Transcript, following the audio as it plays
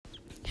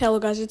Hello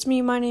guys, it's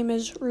me. My name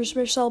is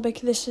Rusmir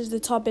Celebic. This is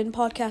the TheTopBin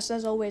podcast.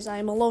 As always, I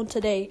am alone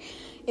today.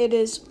 It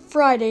is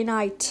Friday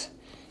night,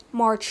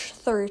 March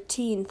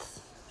 13th.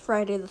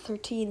 Friday the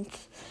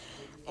 13th.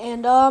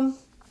 And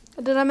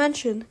did I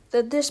mention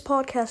that this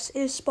podcast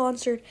is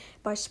sponsored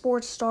by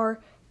Sports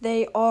Star?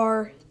 They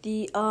are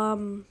they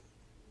write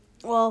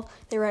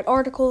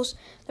articles.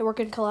 They work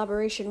in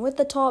collaboration with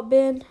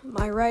the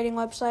my writing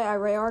website. I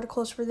write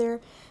articles for there.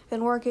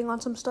 Been working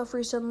on some stuff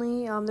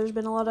recently. There's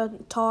been a lot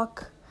of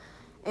talk.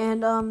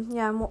 And,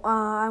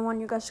 I want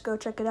you guys to go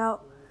check it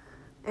out.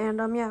 And,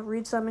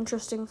 read some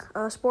interesting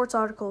sports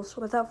articles.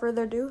 Without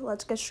further ado,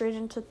 let's get straight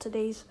into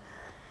today's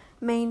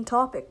main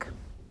topic.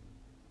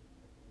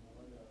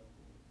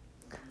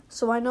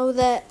 So I know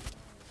that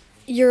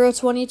Euro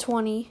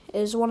 2020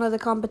 is one of the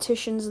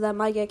competitions that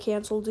might get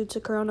canceled due to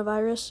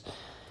coronavirus.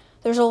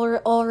 There's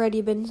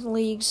already been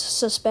leagues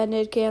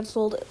suspended,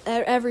 canceled.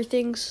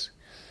 Everything's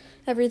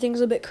a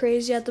bit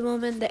crazy at the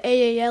moment. The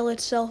AAL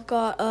itself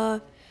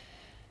got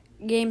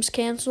games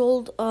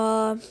canceled.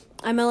 MLS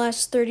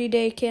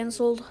 30-day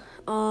canceled.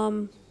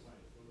 And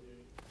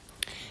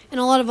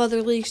a lot of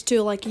other leagues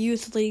too, like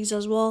youth leagues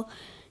as well.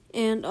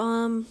 And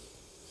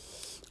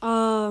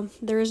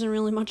there isn't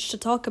really much to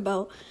talk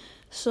about.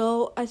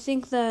 So I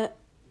think that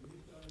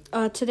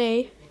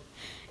today,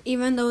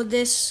 even though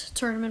this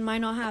tournament might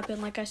not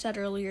happen, like I said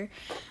earlier,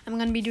 I'm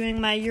going to be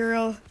doing my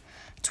Euro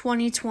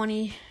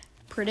 2020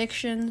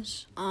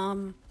 predictions.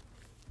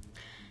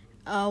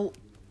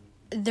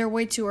 They're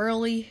way too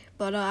early,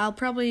 but I'll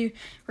probably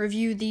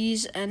review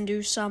these and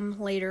do some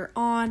later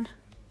on.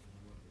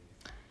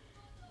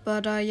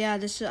 But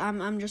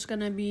I'm just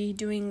gonna be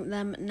doing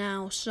them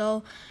now.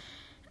 So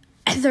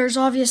there's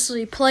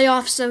obviously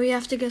playoffs that we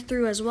have to get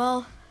through as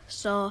well.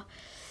 So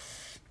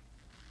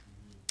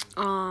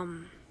we're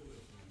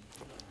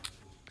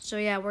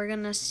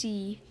gonna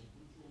see.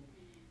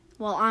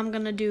 Well, I'm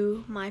gonna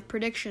do my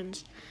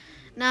predictions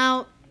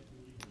now.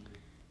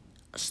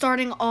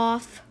 Starting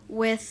off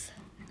with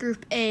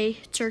Group A,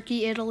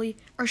 Turkey, Italy.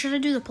 Or should I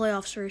do the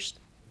playoffs first?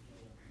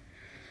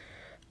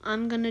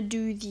 I'm gonna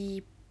do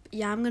the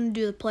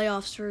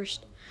playoffs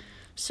first.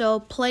 So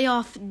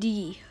playoff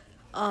D.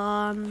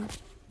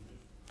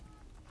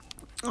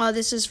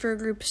 This is for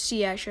Group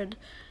C. I should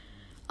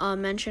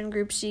mention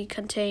Group C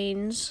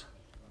contains.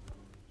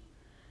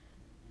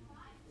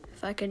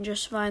 If I can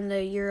just find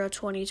the Euro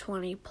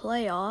 2020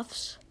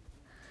 playoffs.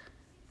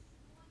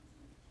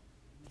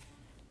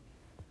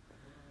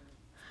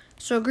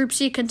 So Group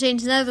C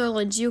contains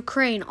Netherlands,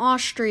 Ukraine,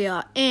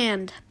 Austria,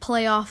 and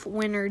playoff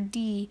winner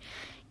D,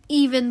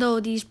 even though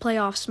these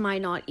playoffs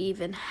might not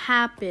even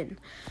happen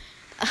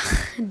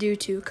due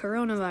to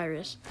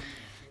coronavirus.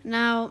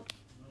 Now,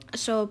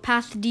 so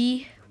Path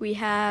D, we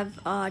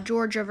have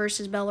Georgia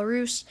versus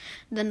Belarus,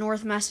 then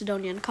North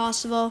Macedonia and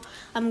Kosovo.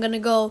 I'm going to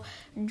go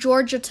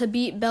Georgia to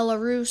beat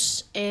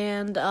Belarus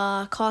and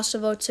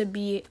Kosovo to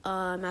beat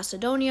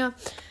Macedonia.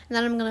 And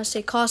then I'm going to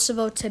say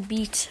Kosovo to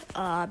beat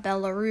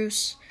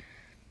Belarus.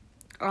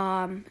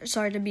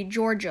 To beat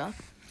Georgia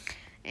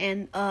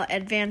and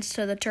advance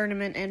to the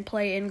tournament and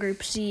play in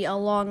Group C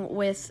along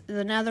with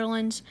the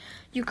Netherlands,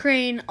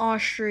 Ukraine,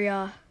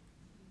 Austria.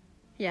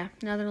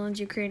 Netherlands,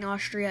 Ukraine,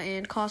 Austria,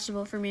 and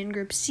Kosovo for me in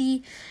Group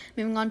C.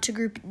 Moving on to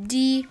Group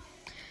D,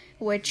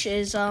 which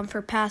is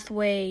for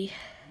Pathway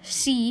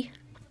C.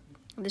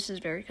 This is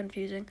very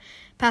confusing.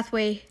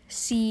 Pathway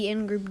C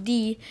in Group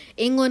D,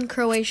 England,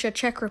 Croatia,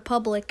 Czech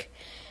Republic.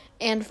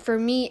 And for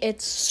me,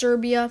 it's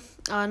Serbia,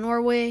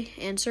 Norway,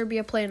 and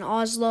Serbia play in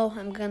Oslo.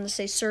 I'm going to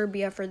say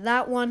Serbia for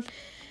that one.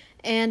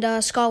 And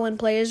Scotland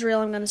play Israel.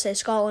 I'm going to say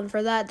Scotland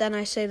for that. Then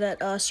I say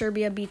that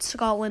Serbia beats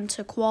Scotland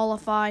to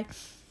qualify.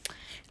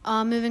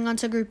 Moving on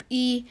to Group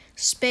E,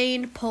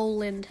 Spain,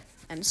 Poland,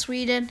 and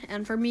Sweden.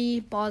 And for me,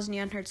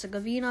 Bosnia and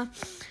Herzegovina.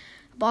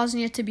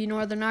 Bosnia to beat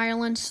Northern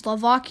Ireland.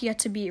 Slovakia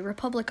to beat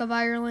Republic of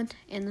Ireland.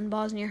 And then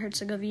Bosnia and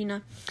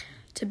Herzegovina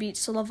to beat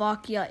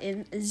Slovakia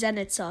in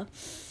Zenica.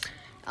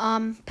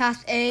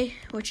 Path A,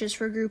 which is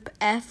for Group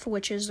F,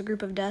 which is the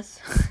group of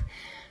death,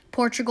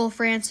 Portugal,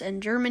 France,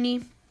 and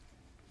Germany.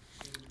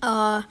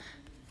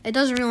 It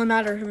doesn't really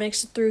matter who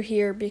makes it through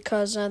here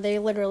because they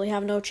literally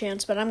have no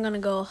chance, but I'm going to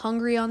go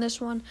Hungary on this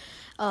one.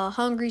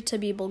 Hungary to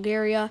beat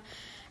Bulgaria,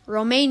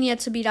 Romania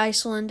to beat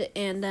Iceland,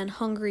 and then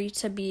Hungary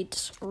to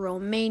beat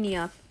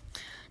Romania.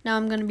 Now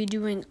I'm going to be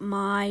doing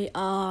my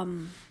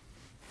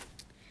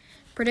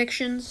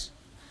predictions.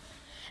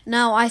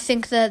 Now, I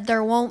think that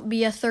there won't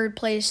be a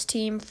third-place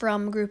team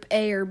from Group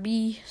A or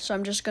B, so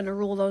I'm just going to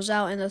rule those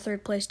out, and the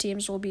third-place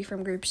teams will be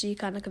from Group C.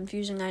 Kind of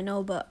confusing, I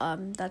know, but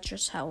that's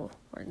just how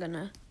we're going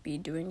to be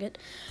doing it.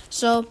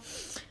 So,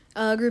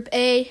 Group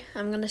A,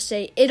 I'm going to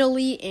say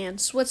Italy and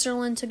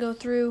Switzerland to go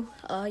through.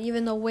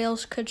 Even though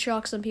Wales could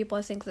shock some people,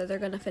 I think that they're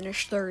going to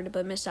finish third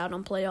but miss out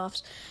on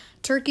playoffs.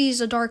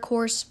 Turkey's a dark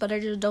horse, but I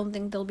just don't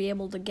think they'll be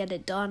able to get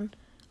it done.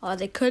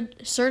 They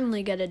could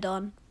certainly get it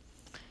done,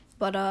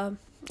 but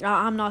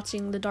I'm not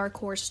seeing the dark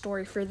horse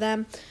story for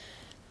them.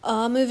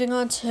 Moving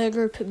on to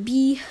Group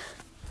B,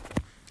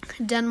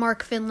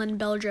 Denmark, Finland,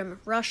 Belgium,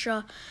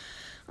 Russia.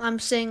 I'm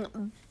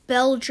saying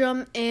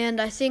Belgium,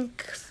 and I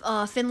think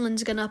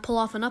Finland's going to pull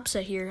off an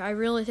upset here. I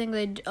really think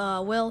they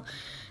will.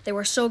 They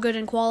were so good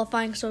in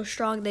qualifying, so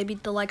strong. They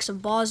beat the likes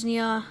of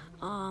Bosnia,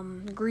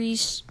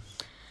 Greece,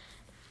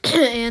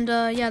 and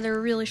yeah, they're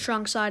a really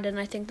strong side, and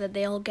I think that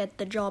they'll get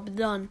the job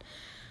done.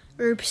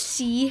 Group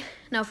C.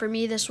 Now, for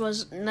me, this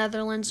was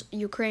Netherlands,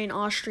 Ukraine,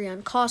 Austria,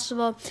 and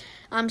Kosovo.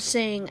 I'm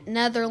saying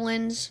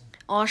Netherlands,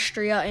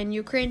 Austria, and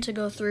Ukraine to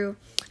go through.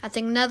 I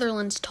think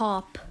Netherlands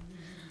top,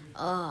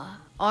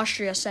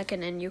 Austria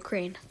second, and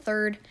Ukraine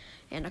third,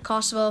 and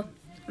Kosovo,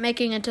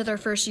 making it to their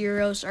first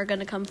Euros, are going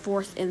to come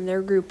fourth in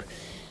their group.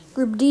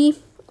 Group D,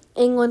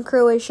 England,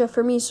 Croatia,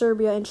 for me,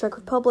 Serbia, and Czech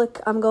Republic.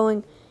 I'm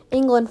going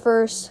England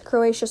first,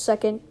 Croatia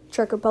second,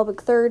 Czech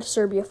Republic third,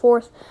 Serbia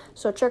fourth.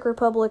 So Czech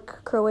Republic,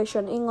 Croatia,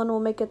 and England will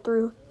make it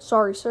through.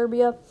 Sorry,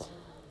 Serbia.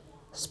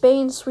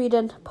 Spain,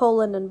 Sweden,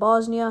 Poland, and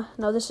Bosnia.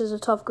 Now, this is a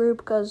tough group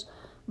because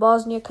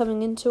Bosnia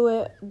coming into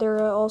it,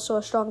 they're also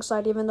a strong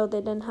side, even though they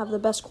didn't have the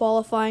best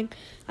qualifying.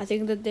 I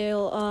think that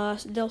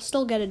they'll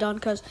still get it done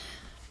because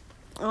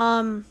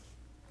I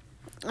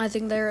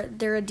think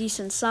they're a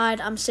decent side.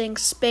 I'm saying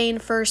Spain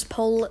first,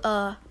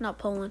 not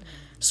Poland,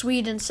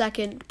 Sweden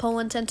second.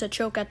 Poland tend to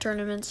choke at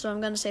tournaments, so I'm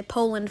going to say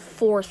Poland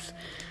fourth,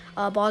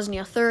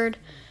 Bosnia third.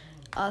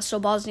 So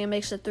Bosnia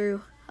makes it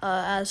through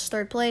as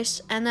third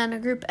place. And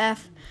then Group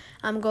F,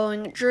 I'm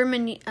going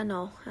Germany.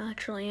 No,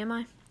 actually, am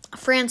I?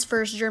 France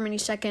first, Germany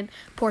second,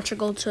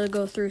 Portugal to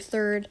go through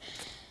third.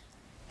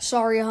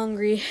 Sorry,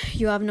 Hungary,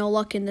 you have no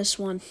luck in this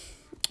one.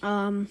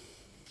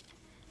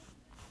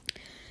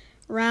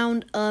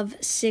 Round of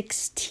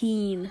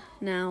 16.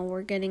 Now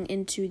we're getting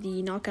into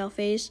the knockout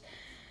phase.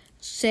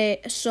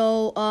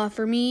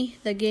 For me,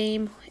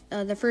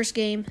 the first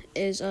game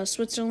is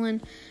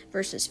Switzerland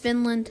versus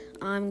Finland.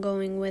 I'm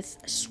going with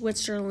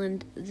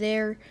Switzerland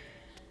there.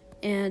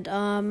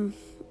 And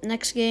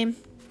next game,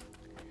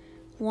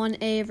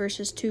 1A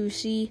versus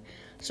 2C.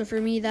 So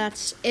for me,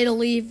 that's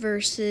Italy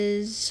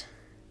versus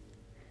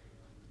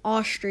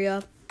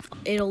Austria.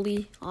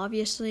 Italy,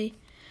 obviously.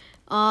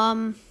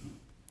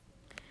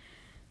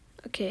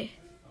 Okay.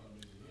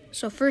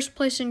 So first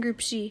place in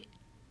Group C.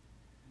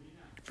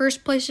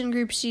 First place in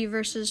Group C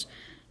versus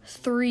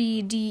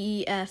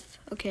 3DEF.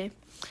 Okay.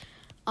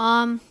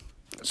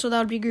 So that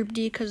would be Group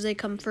D because they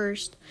come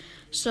first.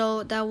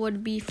 So that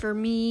would be for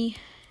me.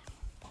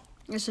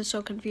 This is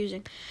so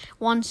confusing.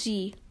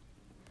 1C.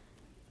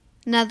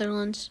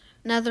 Netherlands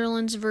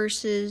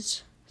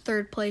versus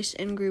third place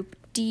in Group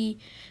D,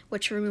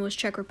 which for me was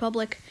Czech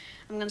Republic.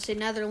 I'm going to say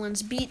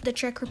Netherlands beat the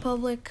Czech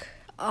Republic.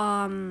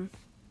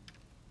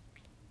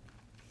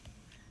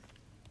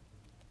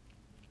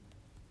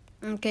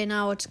 Okay,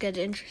 now let's get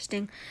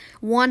interesting.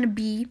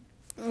 1B,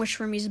 which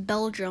for me is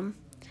Belgium,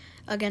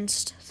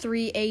 against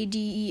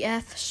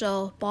 3ADEF,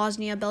 so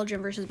Bosnia,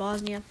 Belgium versus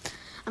Bosnia.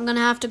 I'm going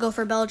to have to go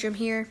for Belgium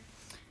here.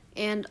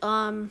 And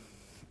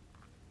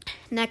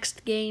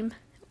next game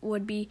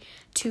would be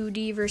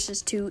 2D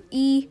versus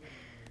 2E.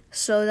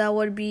 So that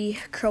would be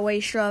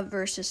Croatia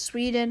versus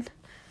Sweden.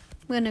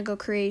 I'm going to go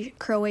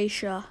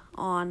Croatia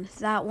on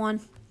that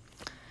one.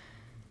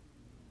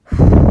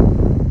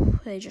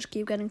 They just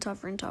keep getting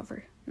tougher and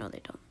tougher. No,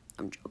 they don't.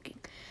 I'm joking.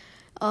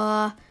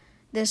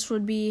 This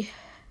would be...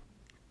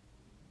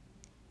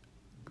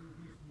 I'm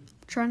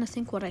trying to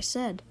think what I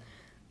said.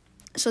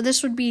 So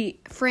this would be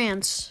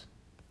France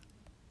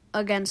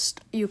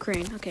against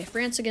Ukraine. Okay,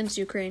 France against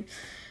Ukraine.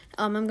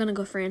 I'm going to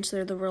go France.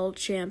 They're the world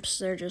champs.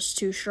 They're just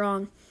too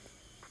strong.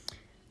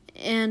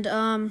 And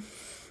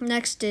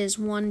next is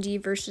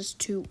 1D versus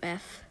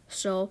 2F.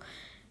 So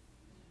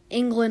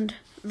England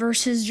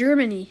versus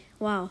Germany.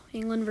 Wow,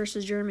 England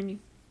versus Germany.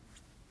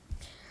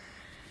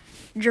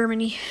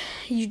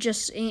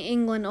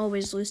 England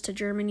always lose to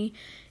Germany.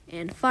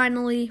 And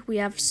finally, we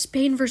have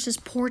Spain versus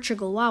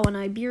Portugal. Wow, an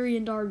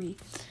Iberian derby.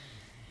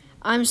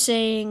 I'm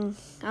going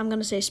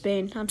to say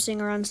Spain. I'm saying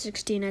around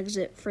 16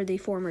 exit for the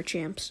former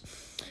champs.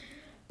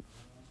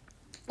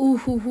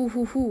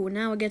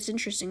 Now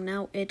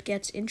it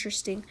gets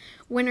interesting.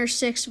 Winner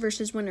 6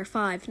 versus winner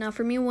 5. Now,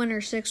 for me,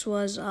 winner 6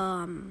 was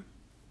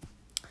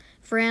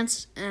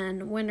France,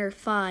 and winner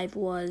 5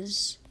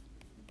 was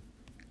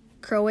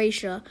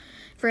Croatia.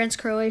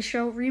 France-Croatia,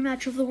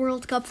 rematch of the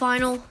World Cup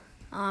final.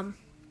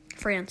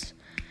 France.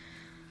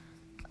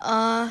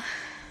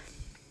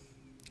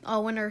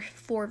 Winner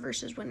 4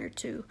 versus winner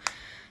 2.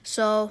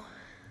 So,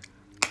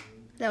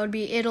 that would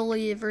be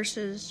Italy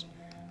versus...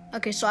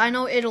 Okay, so I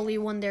know Italy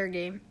won their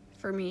game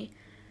for me.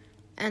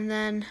 And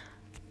then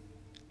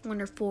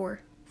winner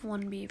 4,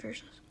 1B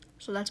versus.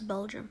 So that's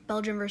Belgium.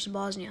 Belgium versus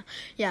Bosnia.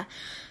 Yeah.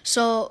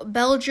 So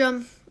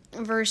Belgium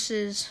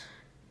versus...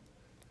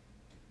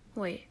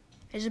 Wait.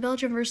 Is it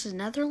Belgium versus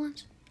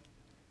Netherlands?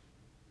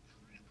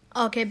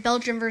 Okay,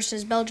 Belgium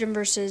versus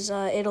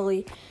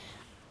Italy.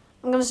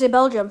 I'm going to say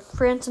Belgium.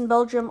 France and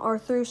Belgium are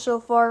through so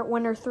far.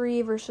 Winner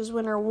 3 versus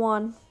winner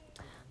 1.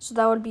 So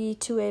that would be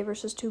 2A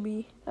versus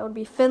 2B. That would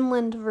be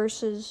Finland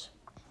versus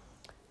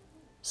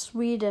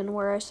Sweden,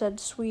 where I said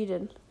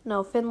Sweden.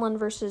 No, Finland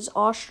versus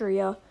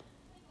Austria,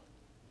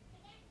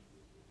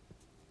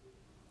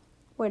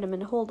 Wait a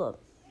minute, hold up.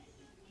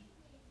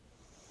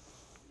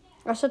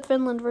 I said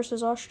Finland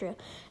versus Austria.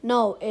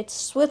 No, it's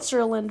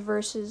Switzerland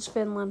versus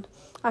Finland.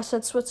 I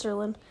said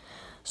Switzerland.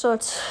 So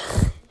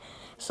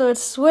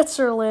it's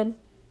Switzerland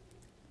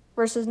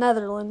versus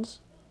Netherlands.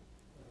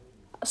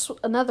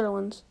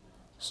 Netherlands.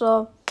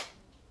 So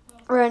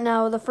right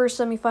now the first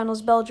semifinal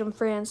is Belgium,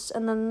 France,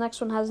 and then the next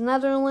one has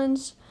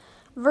Netherlands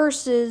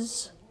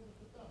versus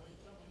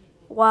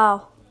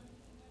wow.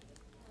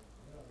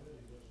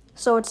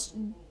 So it's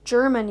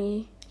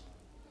Germany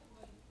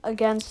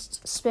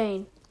against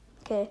Spain.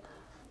 Okay.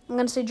 I'm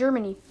going to say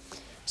Germany.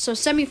 So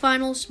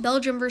semifinals,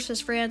 Belgium versus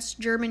France,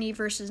 Germany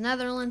versus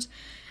Netherlands.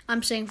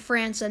 I'm saying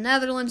France and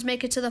Netherlands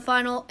make it to the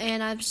final,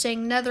 and I'm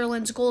saying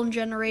Netherlands' golden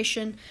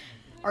generation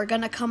are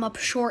going to come up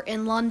short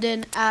in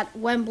London at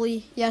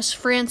Wembley. Yes,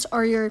 France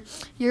are your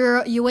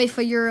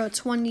UEFA Euro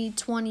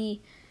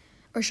 2020,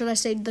 or should I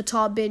say the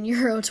TheTopBin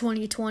Euro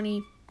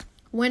 2020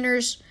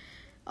 winners.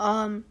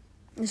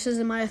 This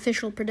isn't my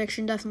official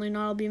prediction, definitely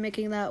not. I'll be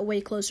making that way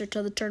closer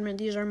to the tournament.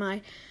 These are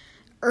my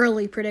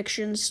early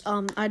predictions.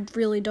 I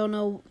really don't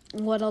know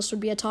what else would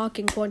be a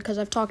talking point because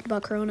I've talked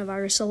about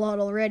coronavirus a lot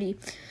already.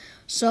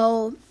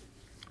 So,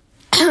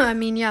 I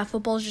mean, yeah,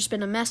 football's just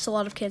been a mess, a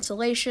lot of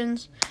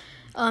cancellations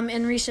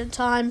in recent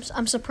times.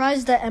 I'm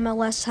surprised that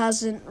MLS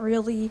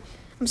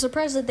I'm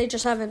surprised that they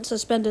just haven't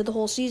suspended the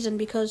whole season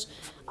because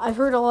I've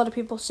heard a lot of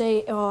people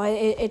say,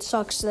 it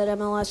sucks that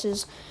MLS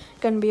is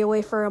going to be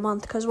away for a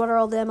month because what are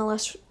all the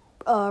MLS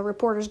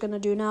reporters going to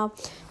do now?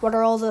 What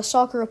are all the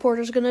soccer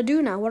reporters going to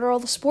do now? What are all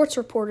the sports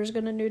reporters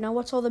going to do now?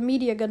 What's all the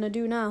media going to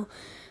do now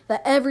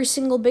that every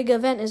single big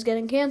event is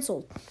getting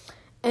canceled?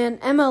 And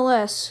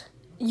MLS,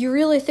 you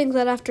really think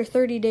that after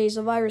 30 days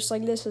a virus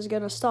like this is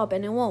going to stop,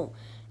 and it won't.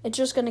 It's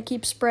just going to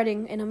keep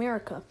spreading in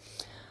America.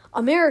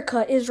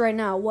 America is right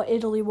now what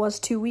Italy was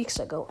 2 weeks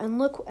ago. And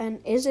look, and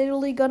is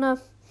Italy really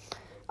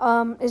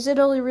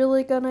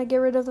going to get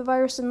rid of the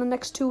virus in the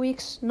next 2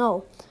 weeks?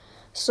 No.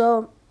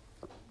 So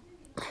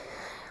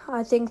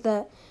I think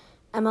that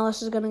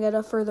MLS is going to get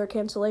a further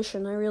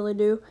cancellation. I really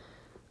do.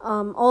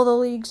 All the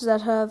leagues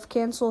that have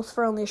canceled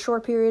for only a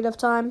short period of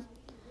time,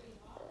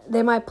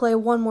 they might play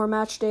one more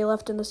match day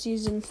left in the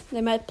season.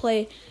 They might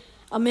play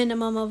a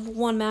minimum of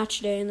one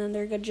match day, and then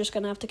they're just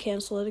going to have to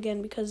cancel it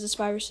again because this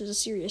virus is a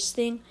serious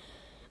thing.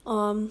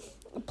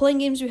 Playing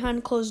games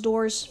behind closed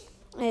doors,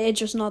 it's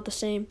just not the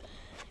same.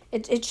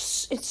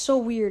 It's so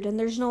weird, and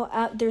there's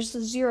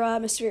zero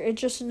atmosphere.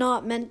 It's just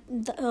not meant.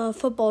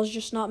 Football is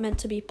just not meant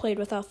to be played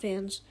without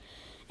fans,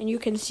 and you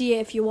can see it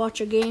if you watch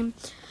a game.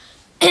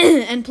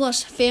 And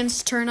plus,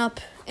 fans turn up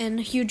in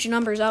huge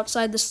numbers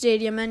outside the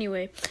stadium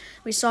anyway.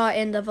 We saw it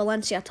in the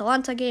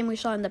Valencia-Atalanta game. We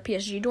saw it in the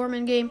PSG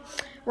Dortmund game.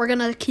 We're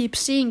gonna keep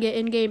seeing it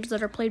in games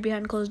that are played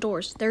behind closed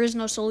doors. There is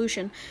no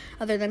solution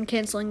other than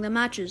canceling the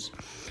matches.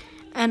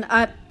 And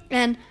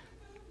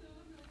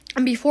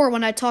before,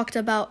 when I talked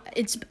about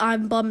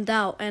I'm bummed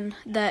out and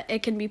that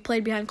it can be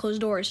played behind closed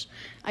doors,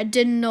 I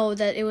didn't know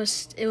that it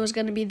was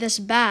going to be this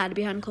bad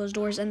behind closed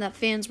doors and that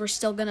fans were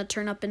still going to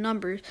turn up in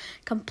numbers,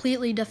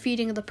 completely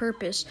defeating the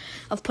purpose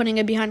of putting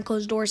it behind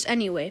closed doors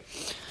anyway.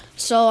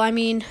 So, I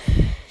mean,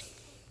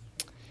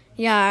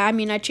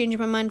 I changed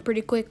my mind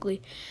pretty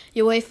quickly.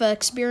 UEFA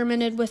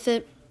experimented with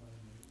it.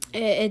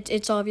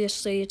 It's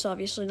obviously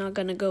not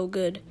going to go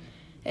good.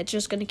 It's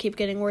just going to keep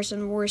getting worse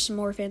and worse, and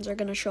more fans are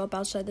going to show up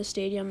outside the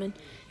stadium, and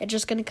it's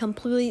just going to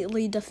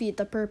completely defeat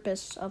the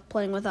purpose of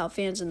playing without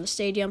fans in the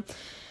stadium.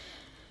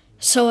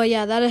 So,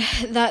 yeah,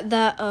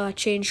 that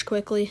changed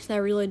quickly. That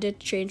really did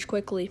change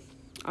quickly.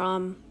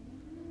 But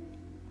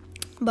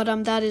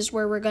that is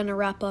where we're going to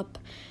wrap up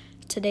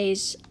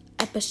today's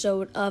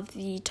episode of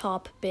the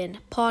TheTopBin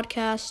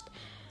podcast.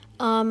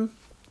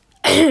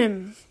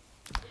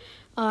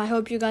 I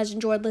hope you guys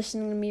enjoyed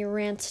listening to me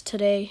rant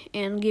today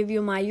and give you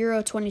my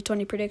Euro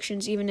 2020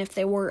 predictions, even if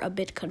they were a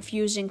bit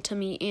confusing to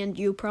me and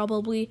you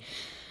probably.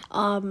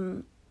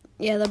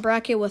 The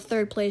bracket with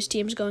third place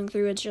teams going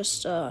through, it's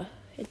just,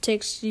 it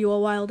takes you a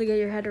while to get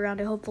your head around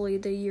it. Hopefully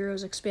the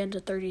Euros expand to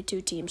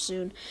 32 teams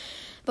soon.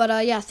 But,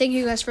 thank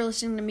you guys for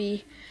listening to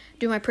me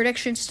do my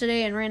predictions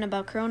today and rant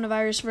about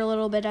coronavirus for a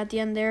little bit at the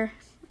end there.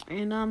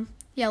 And,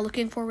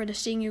 looking forward to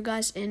seeing you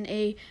guys in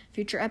a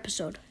future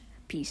episode.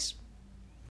 Peace.